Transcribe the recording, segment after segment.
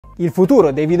Il futuro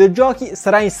dei videogiochi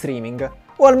sarà in streaming,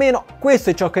 o almeno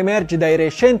questo è ciò che emerge dai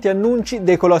recenti annunci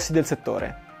dei colossi del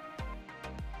settore.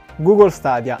 Google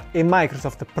Stadia e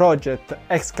Microsoft Project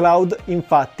XCloud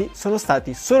infatti sono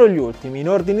stati solo gli ultimi in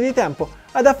ordine di tempo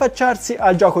ad affacciarsi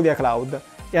al gioco via cloud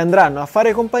e andranno a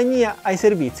fare compagnia ai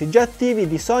servizi già attivi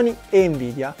di Sony e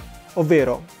NVIDIA,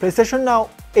 ovvero PlayStation Now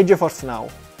e GeForce Now.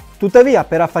 Tuttavia,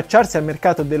 per affacciarsi al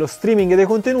mercato dello streaming dei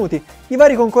contenuti, i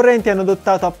vari concorrenti hanno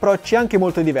adottato approcci anche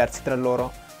molto diversi tra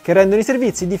loro, che rendono i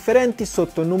servizi differenti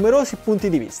sotto numerosi punti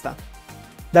di vista.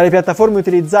 Dalle piattaforme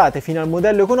utilizzate fino al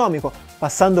modello economico,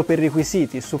 passando per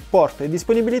requisiti, supporto e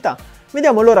disponibilità,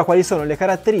 vediamo allora quali sono le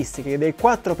caratteristiche dei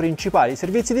 4 principali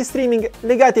servizi di streaming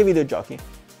legati ai videogiochi.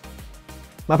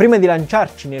 Ma prima di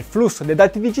lanciarci nel flusso dei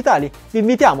dati digitali, vi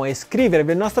invitiamo a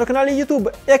iscrivervi al nostro canale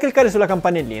YouTube e a cliccare sulla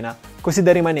campanellina, così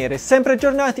da rimanere sempre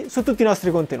aggiornati su tutti i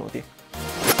nostri contenuti.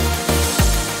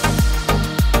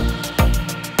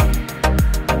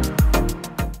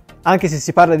 Anche se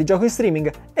si parla di gioco in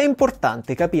streaming, è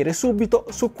importante capire subito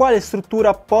su quale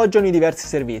struttura appoggiano i diversi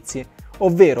servizi,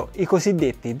 ovvero i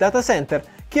cosiddetti data center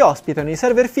che ospitano i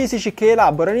server fisici che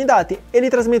elaborano i dati e li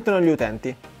trasmettono agli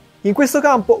utenti. In questo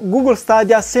campo Google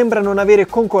Stadia sembra non avere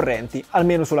concorrenti,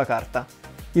 almeno sulla carta.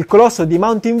 Il colosso di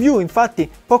Mountain View infatti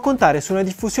può contare su una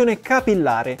diffusione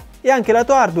capillare e anche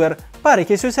lato hardware pare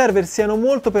che i suoi server siano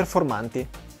molto performanti.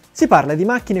 Si parla di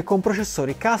macchine con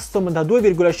processori custom da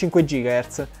 2,5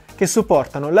 GHz, che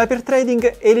supportano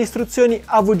l'hyperthreading e le istruzioni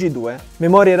AVG2,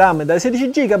 memorie RAM da 16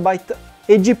 GB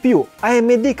e GPU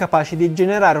AMD capaci di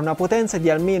generare una potenza di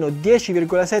almeno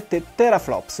 10,7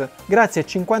 teraflops grazie a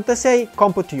 56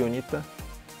 compute unit.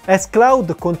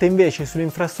 XCloud conta invece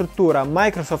sull'infrastruttura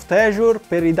Microsoft Azure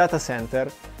per i data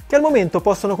center, che al momento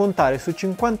possono contare su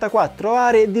 54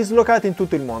 aree dislocate in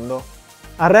tutto il mondo.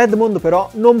 A Redmond però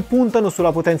non puntano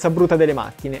sulla potenza bruta delle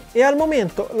macchine e al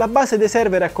momento la base dei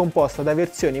server è composta da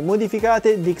versioni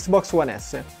modificate di Xbox One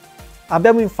S.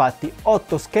 Abbiamo infatti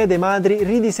 8 schede madri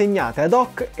ridisegnate ad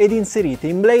hoc ed inserite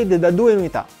in blade da 2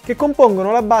 unità, che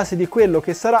compongono la base di quello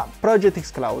che sarà Project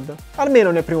XCloud,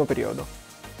 almeno nel primo periodo.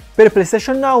 Per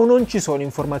PlayStation Now non ci sono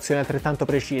informazioni altrettanto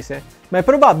precise, ma è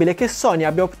probabile che Sony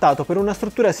abbia optato per una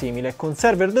struttura simile, con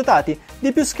server dotati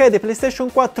di più schede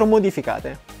PlayStation 4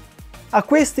 modificate. A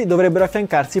questi dovrebbero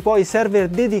affiancarsi poi server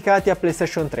dedicati a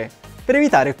PlayStation 3, per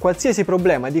evitare qualsiasi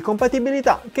problema di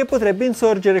compatibilità che potrebbe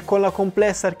insorgere con la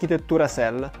complessa architettura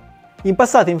Cell. In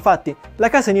passato infatti la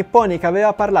casa nipponica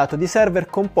aveva parlato di server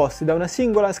composti da una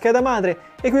singola scheda madre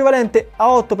equivalente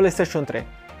a 8 PlayStation 3,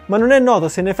 ma non è noto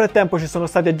se nel frattempo ci sono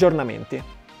stati aggiornamenti.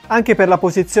 Anche per la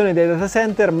posizione dei data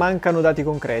center mancano dati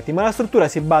concreti, ma la struttura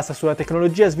si basa sulla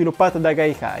tecnologia sviluppata da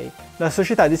Gaikai, la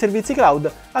società di servizi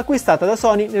cloud acquistata da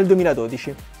Sony nel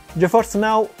 2012. GeForce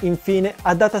Now, infine,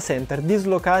 ha data center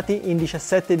dislocati in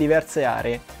 17 diverse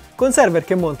aree, con server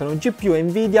che montano GPU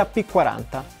NVIDIA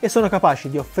P40 e sono capaci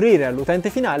di offrire all'utente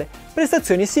finale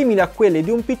prestazioni simili a quelle di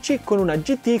un PC con una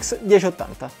GTX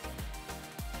 1080.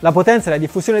 La potenza e la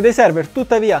diffusione dei server,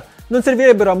 tuttavia, non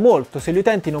servirebbero a molto se gli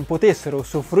utenti non potessero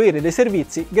usufruire dei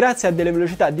servizi grazie a delle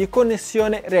velocità di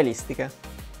connessione realistiche.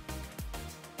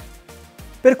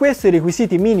 Per questo i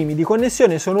requisiti minimi di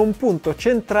connessione sono un punto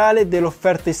centrale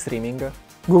dell'offerta in streaming.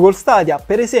 Google Stadia,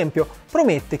 per esempio,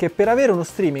 promette che per avere uno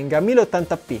streaming a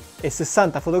 1080p e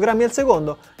 60 fotogrammi al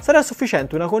secondo sarà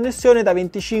sufficiente una connessione da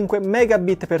 25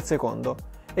 megabit per secondo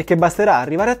e che basterà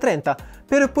arrivare a 30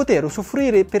 per poter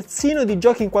usufruire persino di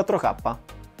giochi in 4K.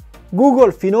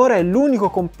 Google finora è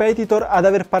l'unico competitor ad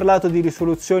aver parlato di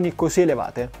risoluzioni così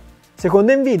elevate.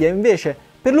 Secondo NVIDIA, invece,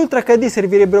 per l'Ultra HD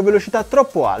servirebbero velocità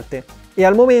troppo alte e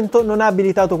al momento non ha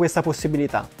abilitato questa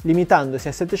possibilità, limitandosi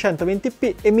a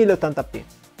 720p e 1080p.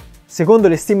 Secondo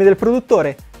le stime del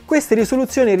produttore, queste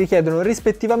risoluzioni richiedono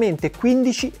rispettivamente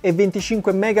 15 e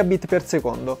 25 megabit per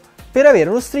secondo per avere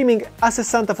uno streaming a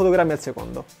 60 fotogrammi al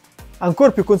secondo.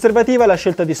 Ancora più conservativa è la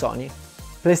scelta di Sony.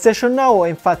 PlayStation Now è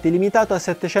infatti limitato a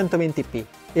 720p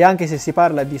e anche se si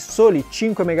parla di soli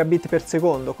 5 megabit per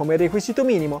secondo come requisito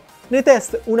minimo, nei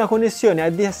test una connessione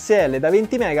ADSL da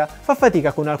 20 MB fa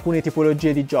fatica con alcune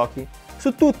tipologie di giochi,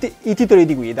 su tutti i titoli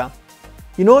di guida.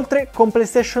 Inoltre, con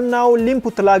PlayStation Now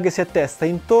l'input lag si attesta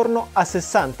intorno a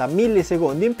 60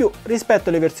 millisecondi in più rispetto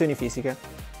alle versioni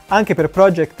fisiche. Anche per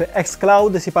Project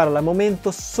XCloud si parla al momento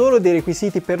solo dei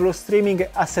requisiti per lo streaming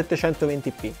a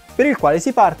 720p, per il quale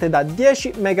si parte da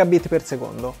 10 megabit per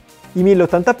secondo. I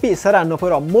 1080p saranno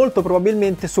però molto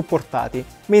probabilmente supportati,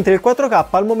 mentre il 4K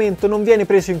al momento non viene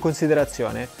preso in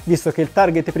considerazione, visto che il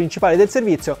target principale del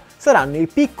servizio saranno i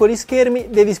piccoli schermi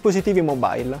dei dispositivi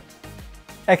mobile.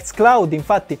 XCloud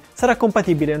infatti sarà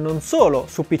compatibile non solo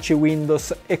su PC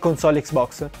Windows e console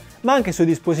Xbox, ma anche su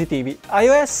dispositivi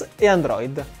iOS e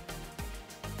Android.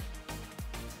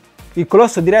 Il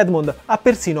colosso di Redmond ha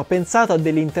persino pensato a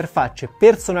delle interfacce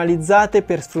personalizzate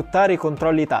per sfruttare i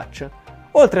controlli touch,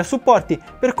 oltre a supporti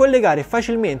per collegare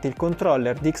facilmente il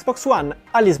controller di Xbox One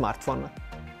agli smartphone.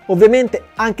 Ovviamente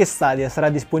anche Stadia sarà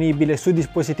disponibile su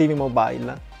dispositivi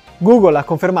mobile. Google ha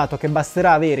confermato che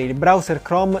basterà avere il browser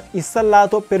Chrome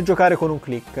installato per giocare con un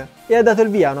click e ha dato il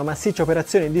via a una massiccia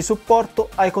operazione di supporto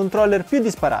ai controller più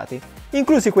disparati,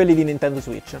 inclusi quelli di Nintendo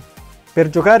Switch. Per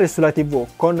giocare sulla TV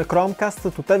con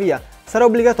Chromecast, tuttavia, sarà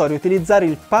obbligatorio utilizzare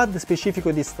il pad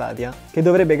specifico di Stadia, che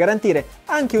dovrebbe garantire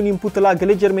anche un input lag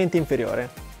leggermente inferiore.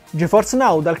 GeForce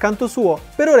Now, dal canto suo,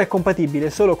 per ora è compatibile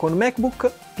solo con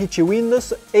MacBook, PC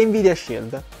Windows e NVIDIA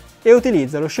Shield, e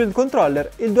utilizza lo Shield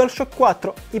Controller, il DualShock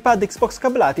 4, i pad Xbox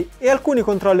cablati e alcuni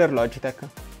controller Logitech.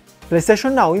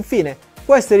 PlayStation Now, infine,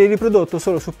 può essere riprodotto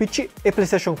solo su PC e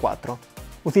PlayStation 4,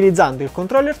 utilizzando il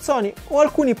controller Sony o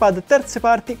alcuni pad terze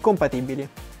parti compatibili.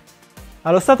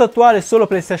 Allo stato attuale solo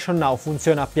PlayStation Now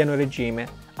funziona a pieno regime,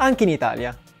 anche in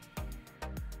Italia.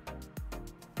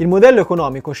 Il modello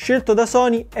economico scelto da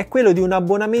Sony è quello di un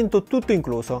abbonamento tutto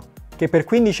incluso, che per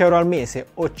 15 euro al mese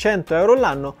o 100 euro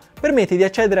all'anno permette di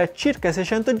accedere a circa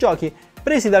 600 giochi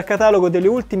presi dal catalogo delle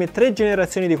ultime 3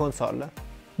 generazioni di console.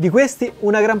 Di questi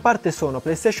una gran parte sono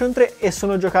PlayStation 3 e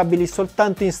sono giocabili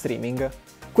soltanto in streaming.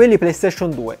 Quelli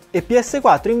PlayStation 2 e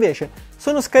PS4 invece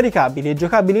sono scaricabili e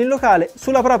giocabili in locale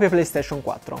sulla propria PlayStation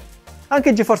 4.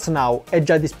 Anche GeForce Now è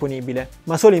già disponibile,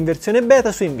 ma solo in versione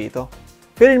beta su invito.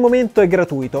 Per il momento è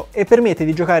gratuito e permette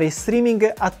di giocare in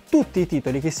streaming a tutti i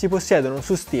titoli che si possiedono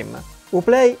su Steam,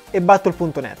 Uplay e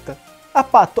Battle.net, a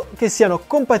patto che siano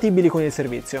compatibili con il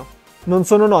servizio. Non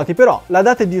sono noti però la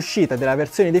data di uscita della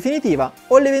versione definitiva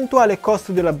o l'eventuale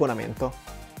costo dell'abbonamento.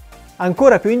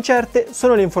 Ancora più incerte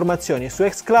sono le informazioni su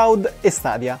XCloud e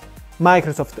Stadia.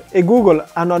 Microsoft e Google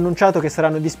hanno annunciato che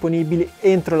saranno disponibili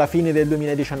entro la fine del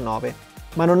 2019,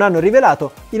 ma non hanno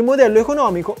rivelato il modello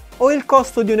economico o il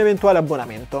costo di un eventuale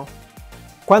abbonamento.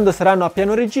 Quando saranno a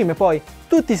pieno regime, poi,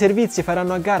 tutti i servizi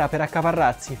faranno a gara per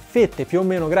accaparrarsi fette più o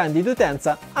meno grandi di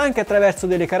utenza anche attraverso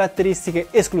delle caratteristiche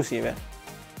esclusive.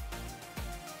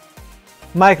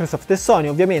 Microsoft e Sony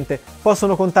ovviamente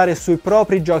possono contare sui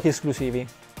propri giochi esclusivi.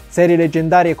 Serie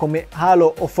leggendarie come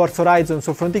Halo o Forza Horizon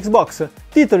sul front Xbox,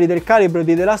 titoli del calibro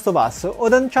di The Last of Us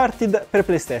o Uncharted per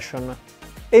PlayStation.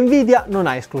 NVIDIA non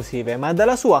ha esclusive, ma ha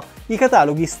dalla sua i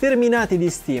cataloghi sterminati di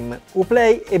Steam,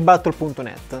 Uplay e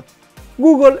Battle.net.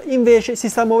 Google invece si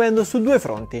sta muovendo su due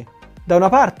fronti. Da una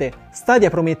parte, Stadia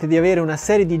promette di avere una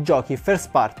serie di giochi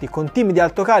first party con team di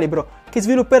alto calibro che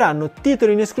svilupperanno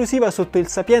titoli in esclusiva sotto il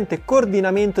sapiente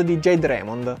coordinamento di Jade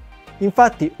Raymond.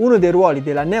 Infatti, uno dei ruoli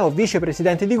della neo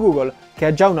vicepresidente di Google, che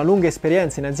ha già una lunga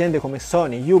esperienza in aziende come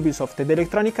Sony, Ubisoft ed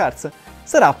Electronic Arts,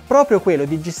 sarà proprio quello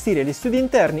di gestire gli studi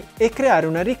interni e creare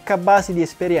una ricca base di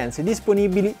esperienze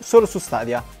disponibili solo su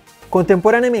Stadia.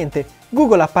 Contemporaneamente,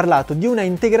 Google ha parlato di una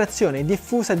integrazione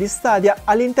diffusa di Stadia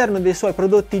all'interno dei suoi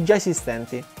prodotti già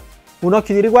esistenti. Un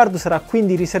occhio di riguardo sarà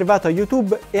quindi riservato a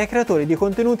YouTube e ai creatori di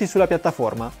contenuti sulla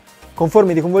piattaforma, con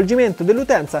forme di coinvolgimento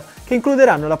dell'utenza che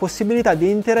includeranno la possibilità di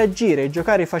interagire e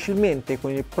giocare facilmente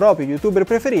con il proprio YouTuber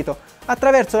preferito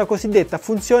attraverso la cosiddetta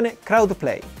funzione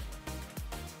Crowdplay.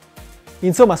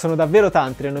 Insomma, sono davvero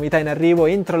tante le novità in arrivo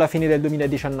entro la fine del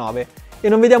 2019 e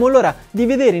non vediamo l'ora di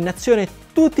vedere in azione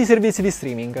tutti i servizi di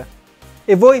streaming.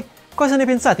 E voi cosa ne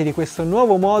pensate di questo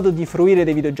nuovo modo di fruire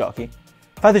dei videogiochi?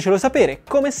 Fatecelo sapere,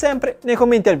 come sempre, nei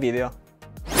commenti al video.